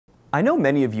I know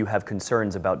many of you have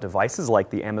concerns about devices like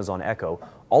the Amazon Echo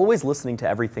always listening to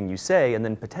everything you say and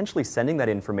then potentially sending that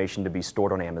information to be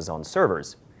stored on Amazon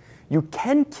servers. You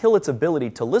can kill its ability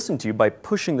to listen to you by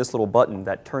pushing this little button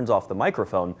that turns off the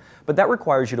microphone, but that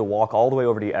requires you to walk all the way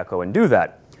over to the Echo and do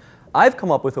that. I've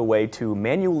come up with a way to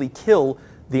manually kill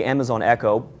the Amazon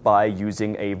Echo by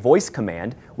using a voice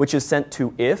command, which is sent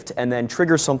to IFTTT and then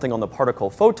triggers something on the particle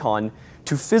photon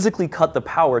to physically cut the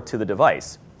power to the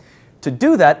device. To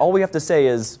do that, all we have to say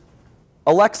is,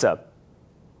 Alexa,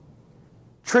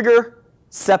 trigger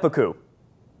seppuku.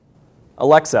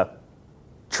 Alexa,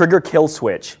 trigger kill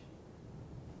switch.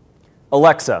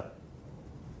 Alexa,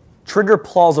 trigger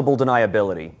plausible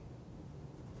deniability.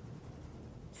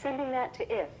 Sending that to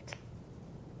IFTTT.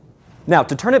 Now,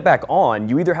 to turn it back on,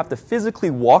 you either have to physically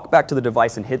walk back to the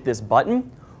device and hit this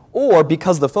button, or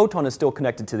because the photon is still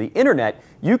connected to the internet,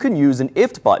 you can use an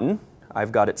IFTTT button.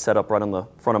 I've got it set up right on the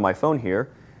front of my phone here,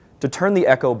 to turn the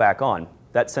Echo back on.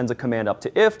 That sends a command up to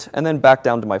IFTTT and then back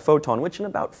down to my photon, which in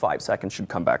about 5 seconds should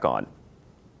come back on.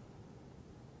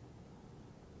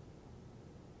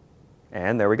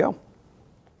 And there we go.